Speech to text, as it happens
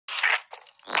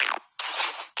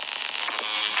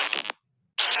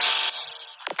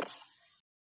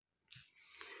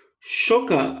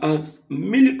Shøçkér as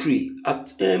military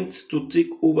attempts to take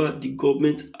over the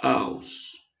government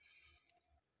house.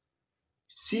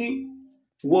 See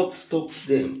what stopped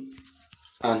them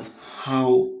and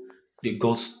how they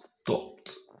got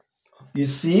stopped. You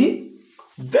see,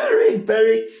 very,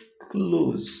 very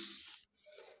close.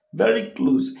 Very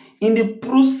close. In the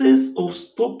process of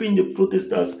stopping the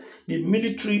protesters, the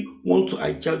military want to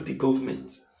hijack the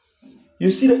government. You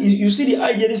see the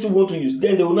idea these people want to use.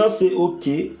 Then they will now say,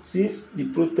 okay, since the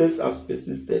protest has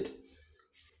persisted,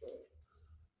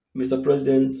 Mr.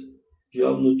 President, you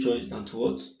have no choice than to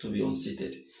what? To be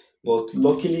unseated. But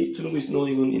luckily, Tinubu is not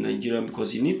even in Nigeria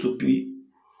because you need to be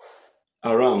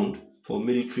around for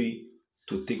military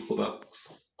to take over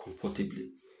comfortably.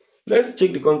 Let's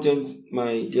check the content,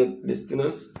 my dear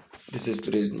listeners. This is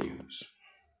today's news.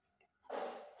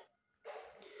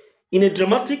 In a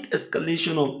dramatic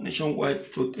escalation of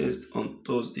nationwide protest on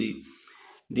Thursday,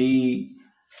 the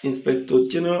Inspector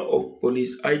General of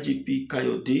Police IGP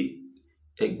Kayode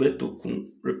Egbetokun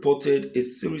reported a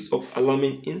series of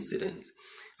alarming incidents.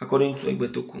 According to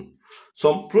Egbetokun,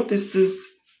 some protesters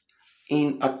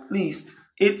in at least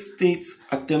 8 states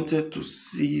attempted to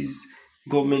seize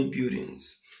government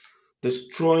buildings,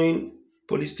 destroying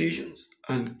police stations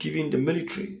and giving the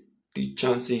military the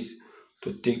chances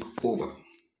to take over.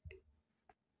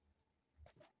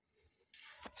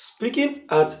 Speaking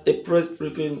at a press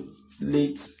briefing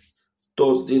late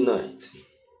Thursday night,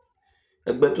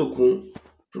 Egbetokun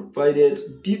provided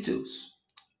details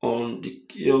on the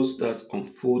chaos that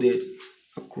unfolded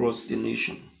across the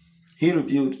nation. He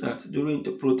revealed that during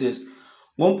the protest,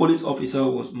 one police officer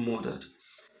was murdered,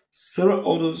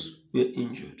 several others were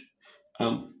injured,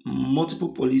 and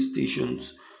multiple police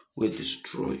stations were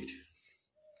destroyed.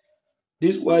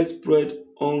 This widespread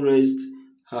unrest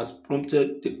has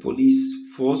prompted the police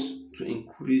force to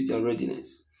increase their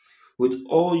readiness, with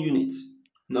all units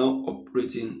now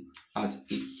operating at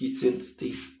a heightened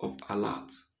state of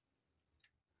alert.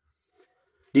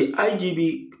 The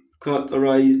IGB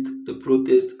characterized the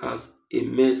protest as a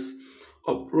mess,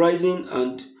 uprising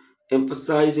and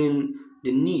emphasizing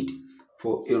the need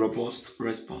for a robust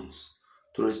response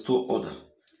to restore order.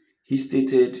 He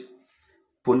stated,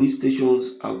 police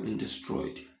stations have been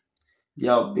destroyed.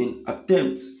 There have been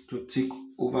attempts to take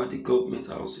over the government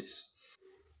houses.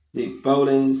 The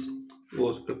violence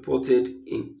was reported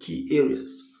in key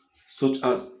areas such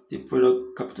as the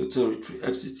Federal Capital Territory,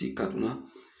 FCT Kaduna,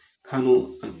 Kano,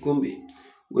 and Gombe,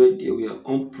 where there were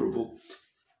unprovoked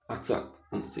attacks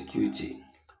on security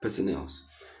personnel,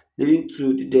 leading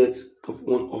to the death of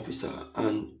one officer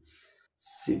and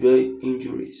severe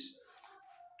injuries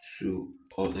to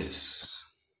others.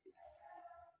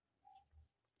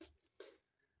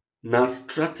 Na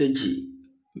strategy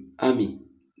army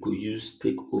go use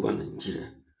take over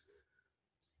Nigeria.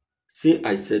 Say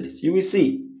I said this. You will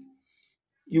see.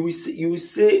 You will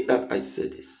say that I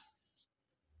said this.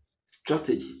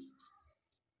 Strategy.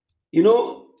 You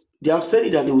know, they have said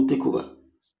it that they will take over.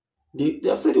 They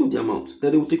have said it with their mouth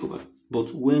that they will take over.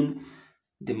 But when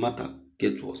the matter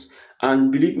gets worse,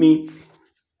 and believe me,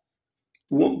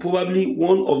 probably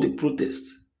one of the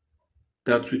protests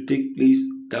that will take place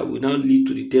that will now lead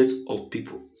to the death of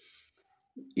people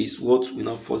is what will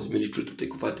now force the military to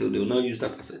take over. They will now use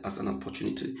that as an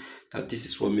opportunity that this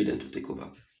is what made them to take over.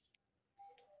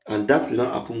 And that will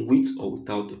not happen with or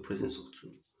without the presence of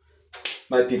two.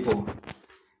 My people,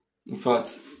 in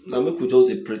fact, now make we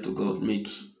just pray to God, make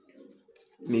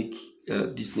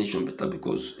this nation better,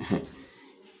 because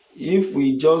if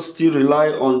we just still rely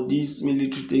on this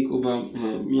military takeover,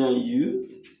 me and you,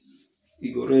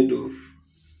 we go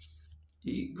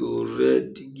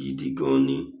red, giddy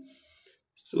goni.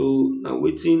 So now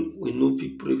waiting we no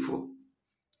fit pray for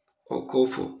or call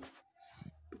for,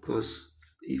 because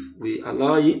if we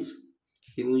allow it,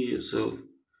 even yourself,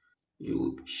 you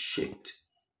will be shaken.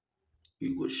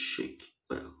 You will shake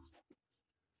well.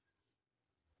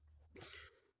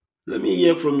 Let me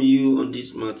hear from you on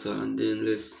this matter, and then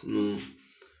let's know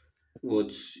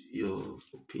what your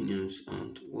opinions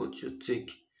and what your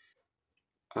take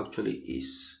actually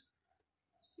is.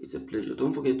 It's a pleasure.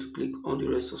 Don't forget to click on the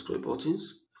red subscribe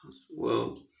buttons as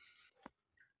well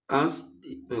as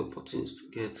the bell buttons to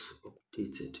get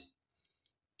updated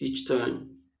each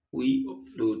time we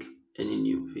upload any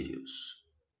new videos.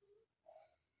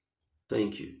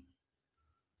 Thank you.